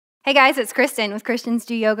Hey guys, it's Kristen with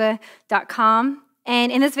christiansdoyoga.com.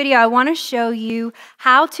 And in this video, I want to show you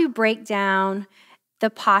how to break down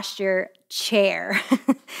the posture chair.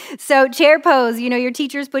 So chair pose, your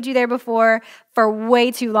teachers put you there before for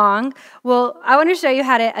way too long. Well, I want to show you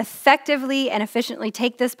how to effectively and efficiently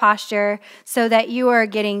take this posture so that you are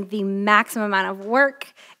getting the maximum amount of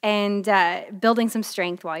work and building some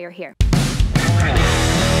strength while you're here.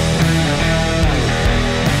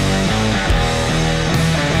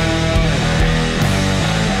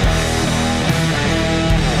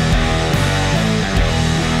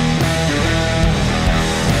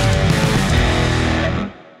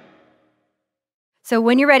 So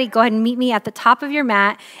when you're ready, go ahead and meet me at the top of your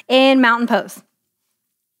mat in mountain pose.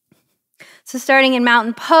 So starting in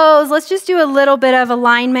mountain pose, let's just do a little bit of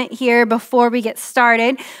alignment here before we get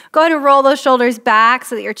started. Go ahead and roll those shoulders back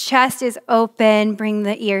so that your chest is open. Bring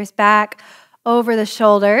the ears back over the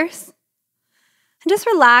shoulders. And just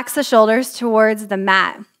relax the shoulders towards the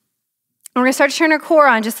mat. And we're going to start to turn our core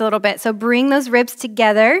on just a little bit. So bring those ribs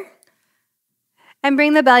together and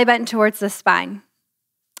bring the belly button towards the spine.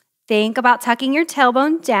 Think about tucking your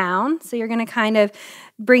tailbone down. So you're going to kind of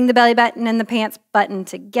bring the belly button and the pants button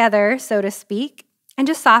together, so to speak, and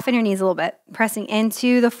just soften your knees a little bit, pressing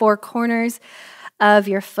into the four corners of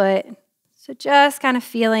your foot. So just kind of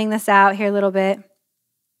feeling this out here a little bit.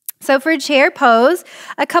 So for chair pose,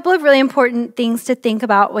 a couple of really important things to think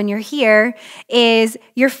about when you're here is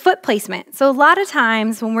your foot placement. So a lot of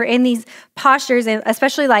times when we're in these postures, and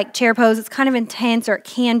especially like chair pose, it's kind of intense or it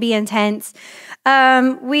can be intense.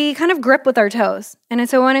 We kind of grip with our toes. And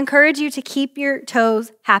so I want to encourage you to keep your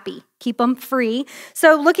toes happy. Keep them free.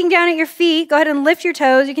 So looking down at your feet, go ahead and lift your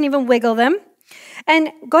toes. You can even wiggle them.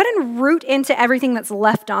 And go ahead and root into everything that's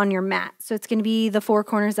left on your mat. So it's going to be the four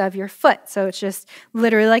corners of your foot. So it's just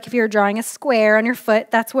literally like if you're drawing a square on your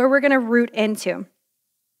foot, that's where we're going to root into.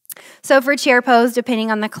 So for chair pose,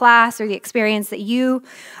 depending on the class or the experience that you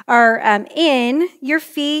are in, your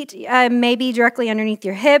feet may be directly underneath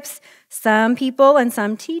your hips. Some people and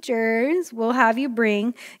some teachers will have you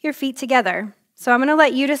bring your feet together. So I'm going to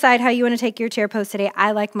let you decide how you want to take your chair pose today.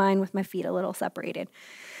 I like mine with my feet a little separated.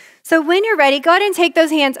 So when you're ready, go ahead and take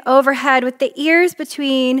those hands overhead with the ears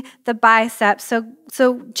between the biceps.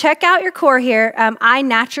 So check out your core here. I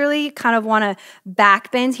naturally kind of want to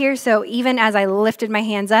back bend here. So even as I lifted my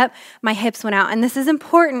hands up, my hips went out. And this is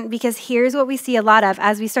important because here's what we see a lot of.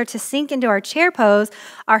 As we start to sink into our chair pose,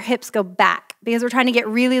 our hips go back because we're trying to get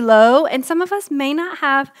really low. And some of us may not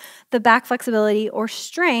have the back flexibility or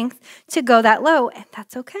strength to go that low, and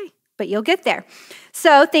that's okay. But you'll get there.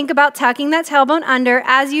 So think about tucking that tailbone under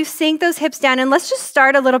as you sink those hips down. And let's just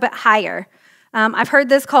start a little bit higher. I've heard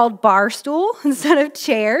this called bar stool instead of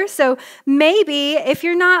chair. So maybe if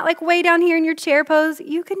you're not like way down here in your chair pose,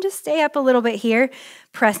 you can just stay up a little bit here,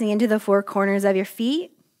 pressing into the four corners of your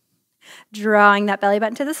feet, drawing that belly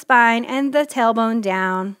button to the spine and the tailbone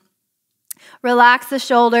down. Relax the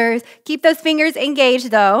shoulders. Keep those fingers engaged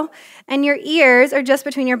though. And your ears are just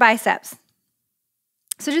between your biceps.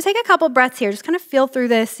 So just take a couple breaths here. Just kind of feel through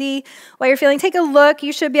this. See what you're feeling. Take a look.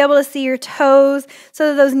 You should be able to see your toes so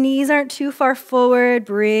that those knees aren't too far forward.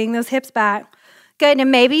 Bring those hips back. Good.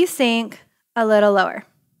 And maybe you sink a little lower.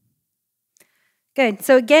 Good.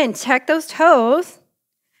 So again, check those toes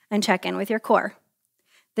and check in with your core.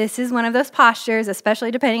 This is one of those postures,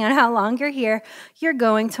 especially depending on how long you're here, you're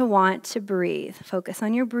going to want to breathe. Focus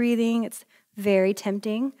on your breathing. It's very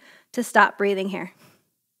tempting to stop breathing here.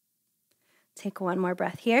 Take one more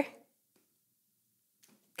breath here.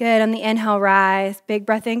 Good. On the inhale, rise. Big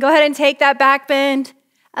breath in. Go ahead and take that back bend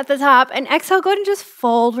at the top. And exhale, go ahead and just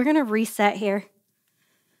fold. We're going to reset here.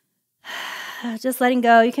 Just letting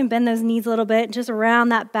go. You can bend those knees a little bit, just around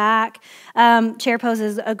that back. Chair pose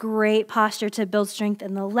is a great posture to build strength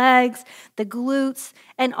in the legs, the glutes,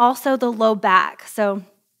 and also the low back. So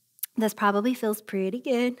this probably feels pretty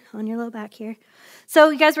good on your low back here. So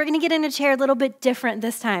you guys, we're going to get in a chair a little bit different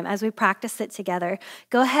this time as we practice it together.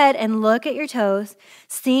 Go ahead and look at your toes.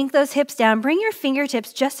 Sink those hips down. Bring your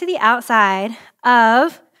fingertips just to the outside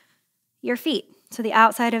of your feet. So the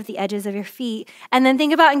outside of the edges of your feet. And then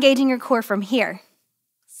think about engaging your core from here.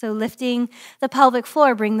 So lifting the pelvic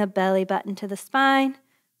floor, bring the belly button to the spine.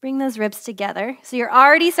 Bring those ribs together. So you're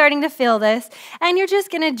already starting to feel this. And you're just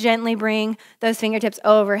going to gently bring those fingertips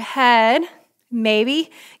overhead. Maybe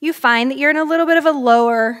you find that you're in a little bit of a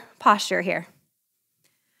lower posture here.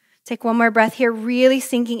 Take one more breath here, really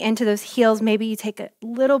sinking into those heels. Maybe you take a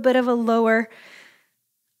little bit of a lower,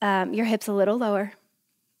 your hips a little lower.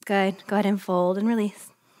 Good. Go ahead and fold and release.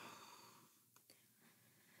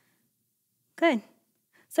 Good.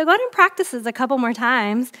 So go ahead and practice this a couple more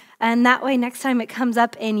times, and that way next time it comes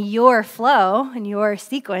up in your flow, in your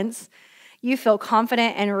sequence, you feel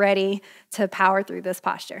confident and ready to power through this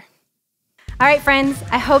posture. All right, friends,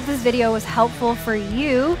 I hope this video was helpful for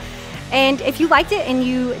you. And if you liked it and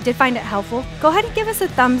you did find it helpful, go ahead and give us a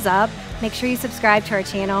thumbs up. Make sure you subscribe to our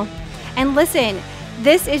channel. And listen,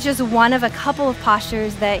 this is just one of a couple of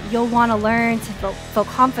postures that you'll want to learn to feel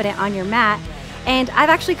confident on your mat. And I've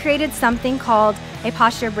actually created something called a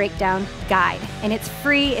posture breakdown guide. And it's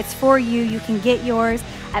free, it's for you. You can get yours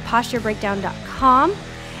at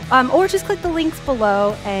posturebreakdown.com or just click the links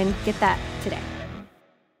below and get that today.